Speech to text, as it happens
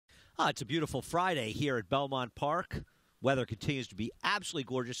It's a beautiful Friday here at Belmont Park. Weather continues to be absolutely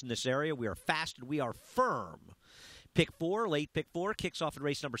gorgeous in this area. We are fast and we are firm. Pick four, late pick four, kicks off in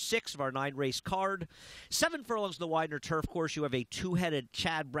race number 6 of our 9-race card. 7 furlongs in the Widener Turf Course. You have a two-headed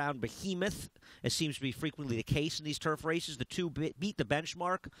Chad Brown behemoth, as seems to be frequently the case in these turf races. The two beat the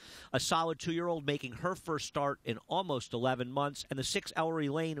benchmark. A solid 2-year-old making her first start in almost 11 months. And the 6 Ellery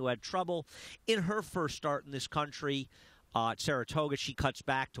Lane, who had trouble in her first start in this country. At Saratoga, she cuts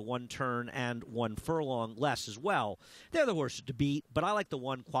back to 1 turn and 1 furlong less as well. They're the horses to beat, but I like the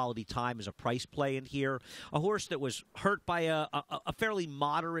one Quality Time as a price play in here. A horse that was hurt by a fairly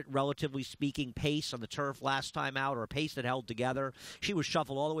moderate, relatively speaking, pace on the turf last time out, or a pace that held together. She was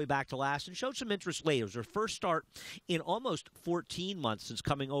shuffled all the way back to last and showed some interest later. It was her first start in almost 14 months since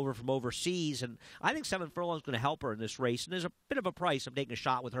coming over from overseas, and I think 7 furlongs is going to help her in this race. And there's a bit of a price. I'm taking a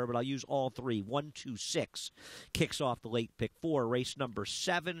shot with her, but I'll use all 3. 1, 2, 6 kicks off the late pick 4, race number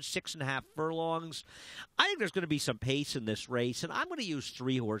 7, 6.5 furlongs. I think there's going to be some pace in this race, and I'm going to use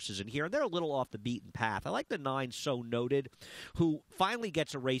 3 horses in here, and they're a little off the beaten path. I like the 9, So Noted, who finally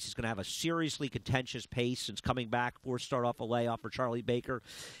gets a race. He's going to have a seriously contentious pace since coming back, 4th start off a layoff for Charlie Baker.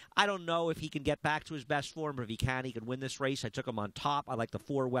 I don't know if he can get back to his best form, but if he can win this race. I took him on top. I like the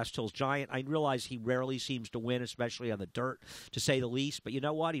 4, West Hills Giant. I realize he rarely seems to win, especially on the dirt, to say the least. But you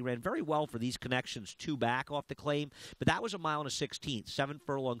know what? He ran very well for these connections, 2 back off the claim. But that was a mile and a 16th. 7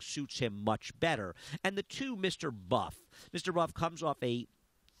 furlongs suits him much better. And the 2, Mr. Buff. Mr. Buff comes off a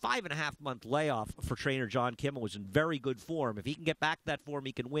 5.5-month layoff for trainer John Kimmel, was in very good form. If he can get back to that form,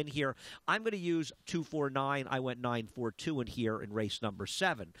 he can win here. I'm going to use 2-4-9. I went 9-4-2 in here in race number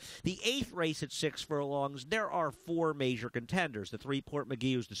 7. The 8th race at 6 furlongs, there are 4 major contenders. The 3, Port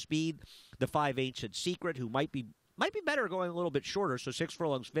McGee, who's the speed. The 5, Ancient Secret, who might be better going a little bit shorter, so 6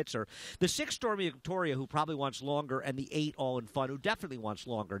 furlongs fits her. The 6, Stormy Victoria, who probably wants longer, and the 8, All in Fun, who definitely wants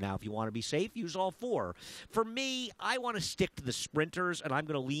longer. Now, if you want to be safe, use all 4. For me, I want to stick to the sprinters, and I'm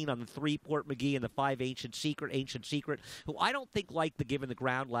going to lean on the 3, Port McGee, and the 5, Ancient Secret, who I don't think liked the give in the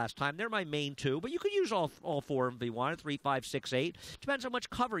ground last time. They're my main 2, but you could use all 4 if you wanted, 3, 5, 6, 8. Depends how much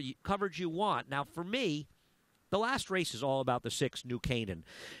coverage you want. Now, for me, the last race is all about the 6, New Canaan.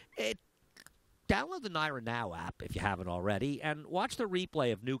 Download the Naira Now app if you haven't already, and watch the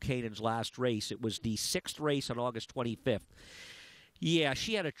replay of New Canaan's last race. It was the 6th race on August 25th. Yeah,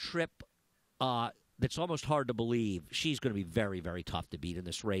 she had a trip that's almost hard to believe. She's going to be very, very tough to beat in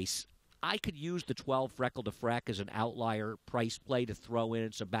this race. I could use the 12 Freckle to Freck as an outlier price play to throw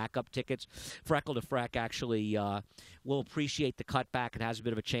in some backup tickets. Freckle to Freck actually will appreciate the cutback and has a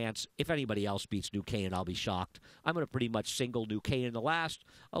bit of a chance. If anybody else beats New Canaan, I'll be shocked. I'm going to pretty much single New Canaan in the last.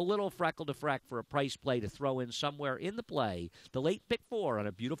 A little Freckle to Freck for a price play to throw in somewhere in the play. The late pick 4 on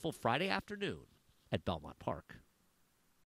a beautiful Friday afternoon at Belmont Park.